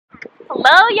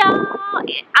Hello y'all!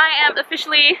 I am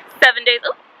officially 7 days,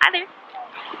 oh hi there.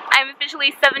 I'm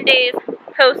officially 7 days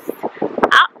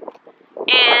post-op,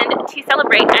 and to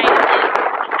celebrate I am in the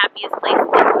happiest place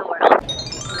in the world.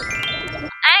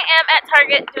 I am at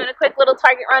Target doing a quick little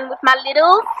Target run with my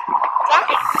littles. Yeah.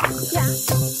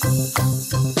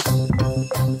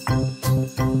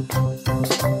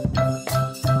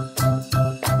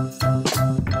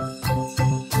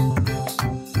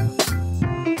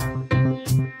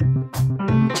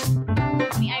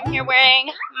 Wearing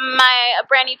my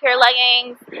brand new pair of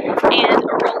leggings and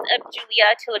a rolled up Julia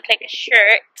to look like a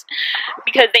shirt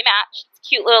because they match. It's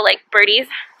cute little like birdies,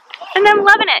 and I'm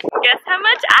loving it. Guess how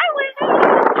much I weighed?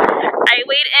 I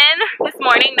weighed in this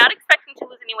morning, not expecting to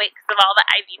lose any weight because of all the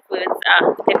IV fluids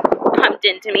they pumped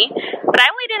into me, but I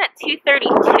weighed in at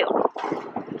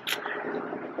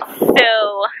 232. So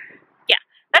yeah,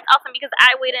 that's awesome because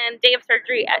I weighed in day of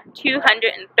surgery at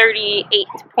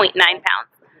 238.9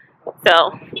 pounds.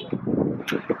 So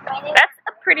that's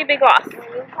a pretty big loss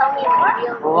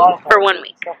for 1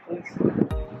 week.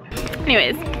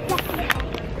 Anyways,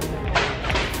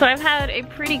 so I've had a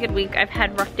pretty good week. I've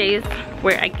had rough days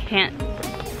where I can't.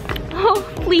 Oh,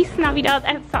 fleece Navidad.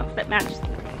 I have socks that match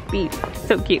these.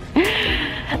 So cute.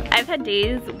 I've had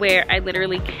days where I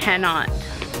literally cannot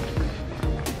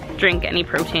drink any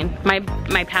protein. My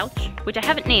pouch, which I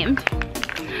haven't named,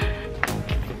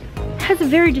 has a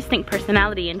very distinct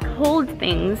personality, and cold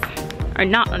things are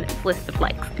not on its list of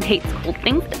likes. It hates cold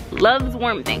things, it loves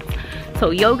warm things. So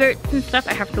yogurts and stuff,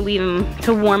 I have to leave them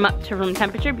to warm up to room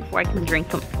temperature before I can drink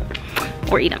them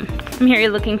or eat them. I'm here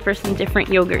looking for some different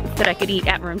yogurts that I could eat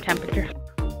at room temperature.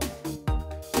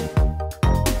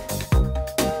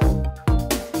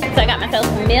 So I got myself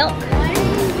some milk,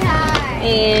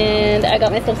 and I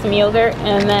got myself some yogurt,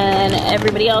 and then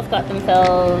everybody else got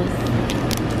themselves,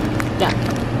 yeah,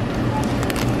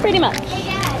 pretty much.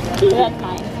 So that's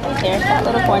mine. Right there, that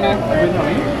little corner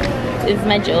is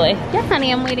my joy. Yes,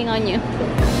 honey, I'm waiting on you.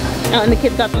 Oh, and the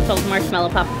kids got themselves marshmallow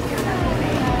pop.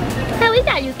 How is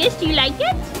that, Lucas? Do you like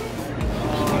it?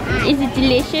 Is it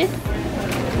delicious?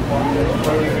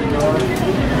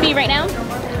 See, right now,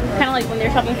 kind of like when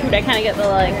they're shopping food, I kind of get the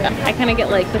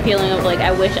the feeling of like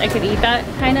I wish I could eat that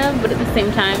kind of, but at the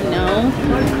same time, no.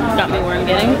 Got me where I'm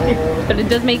getting, but it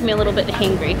does make me a little bit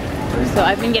hangry. So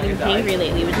I've been getting hangry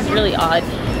lately, which is really odd,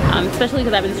 especially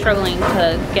because I've been struggling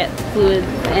to get fluids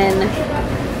in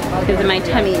because of my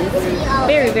tummy's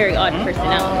very, very odd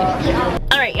personality.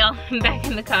 All right, y'all, I'm back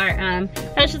in the car.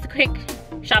 That was just a quick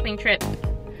shopping trip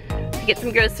to get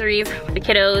some groceries for the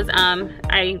kiddos.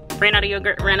 I ran out of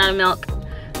yogurt, ran out of milk.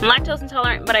 I'm lactose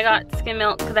intolerant, but I got skim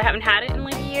milk because I haven't had it in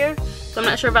like a year. So I'm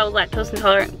not sure if I was lactose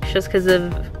intolerant just because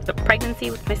of the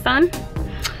pregnancy with my son.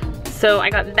 So I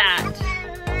got that.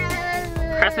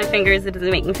 Cross my fingers, it doesn't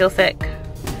make me feel sick.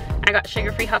 I got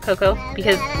sugar-free hot cocoa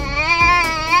because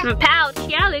my pouch,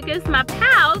 yeah, Lucas, my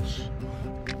pouch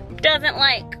doesn't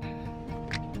like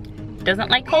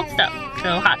cold stuff.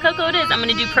 So hot cocoa it is. I'm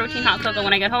gonna do protein hot cocoa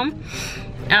when I get home.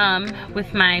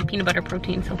 With my peanut butter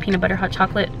protein, so peanut butter hot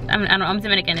chocolate. I'm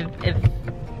Dominican. If I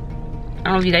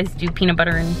don't know if you guys do peanut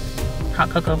butter and hot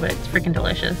cocoa, but it's freaking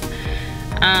delicious.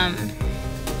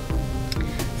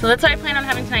 So that's what I plan on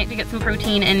having tonight to get some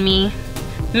protein in me.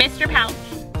 Mr. Pouch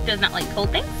does not like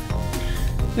cold things.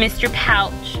 Mr.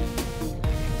 Pouch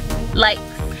likes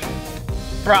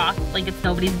broth like it's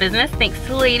nobody's business, thanks to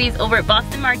the ladies over at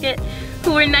Boston Market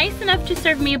who were nice enough to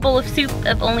serve me a bowl of soup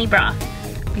of only broth,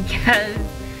 because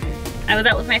I was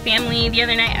out with my family the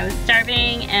other night. I was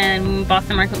starving and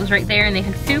Boston Market was right there and they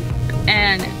had soup,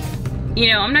 and you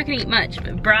know, I'm not gonna eat much,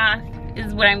 but broth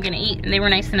is what I'm gonna eat, and they were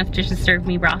nice enough to just serve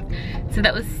me broth. So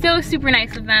that was so super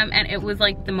nice of them, and it was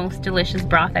like the most delicious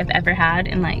broth I've ever had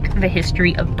in like the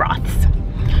history of broths.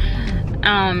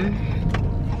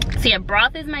 So yeah,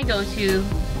 broth is my go-to.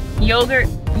 Yogurt,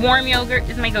 warm yogurt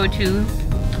is my go-to.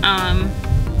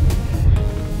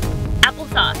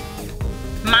 Applesauce.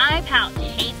 My pouch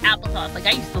hates applesauce. Like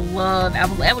I used to love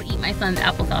applesauce. I would eat my son's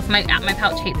applesauce. My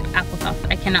pouch hates applesauce.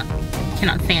 I cannot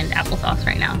stand applesauce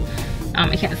right now.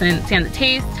 I can't stand the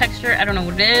taste, texture. I don't know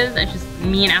what it is. It's just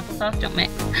me and applesauce don't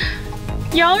mix.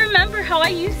 Y'all remember how I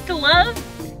used to love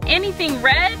anything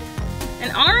red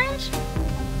and orange?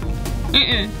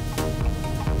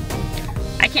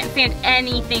 I can't stand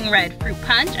anything red. Fruit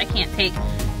punch, I can't take.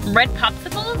 Red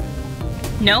popsicles?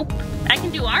 Nope. I can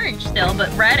do orange still, but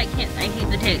red, I can't. I hate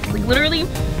the taste. Like literally,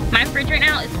 my fridge right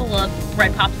now is full of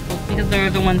red popsicles because they're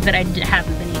the ones that I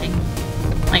haven't been eating.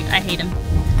 Like, I hate them.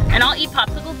 And I'll eat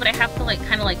popsicles, but I have to like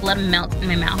kind of like let them melt in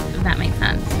my mouth, if that makes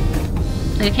sense.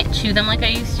 Like I can't chew them like I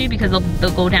used to because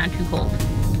they'll go down too cold. I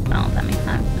don't know if that makes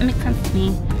sense. It makes sense to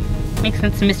me. Makes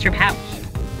sense to Mr. Pouch.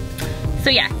 So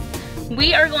yes,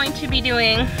 we are going to be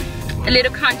doing a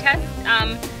little contest.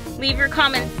 Leave your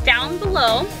comments down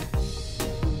below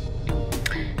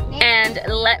and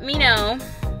let me know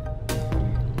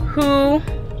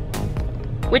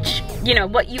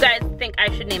what you guys think I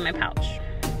should name my pouch.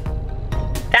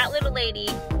 That little lady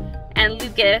and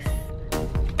Lucas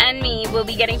and me will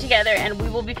be getting together and we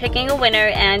will be picking a winner,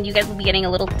 and you guys will be getting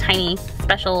a little tiny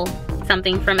special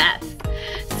something from us.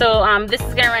 So this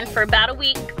is gonna run for about a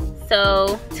week.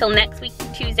 So till next week,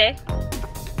 Tuesday,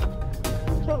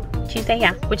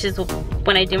 yeah, which is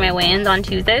when I do my weigh-ins on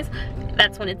Tuesdays.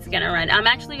 That's when it's gonna run. I'm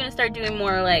actually gonna start doing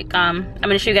more like, I'm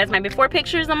gonna show you guys my before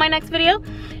pictures on my next video.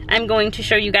 I'm going to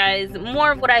show you guys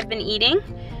more of what I've been eating,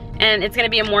 and it's gonna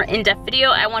be a more in-depth video.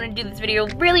 I wanna do this video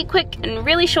really quick and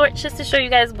really short just to show you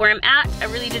guys where I'm at. I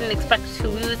really didn't expect to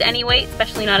lose any weight,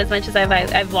 especially not as much as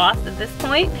I've lost at this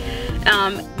point.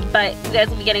 But you guys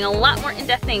will be getting a lot more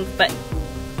in-depth things. But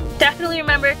definitely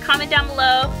remember, comment down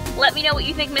below. Let me know what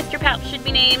you think Mr. Pouch should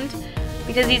be named,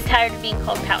 because he's tired of being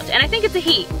called Pouch. And I think it's a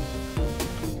he.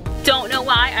 Don't know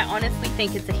why, I honestly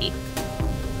think it's a he.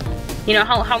 You know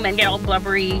how men get all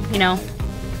blubbery, you know,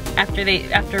 after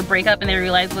a breakup and they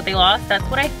realize what they lost? That's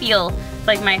what I feel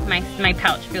like my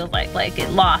pouch feels like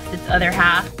it lost its other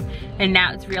half, and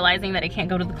now it's realizing that it can't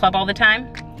go to the club all the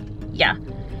time. Yeah,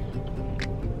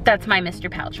 that's my Mr.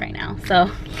 Pouch right now.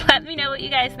 So let me know what you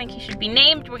guys think he should be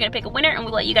named. We're gonna pick a winner and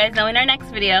we'll let you guys know in our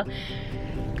next video.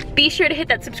 Be sure to hit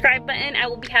that subscribe button. I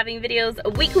will be having videos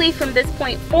weekly from this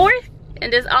point forth.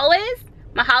 And as always,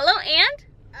 mahalo and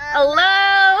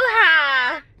aloha!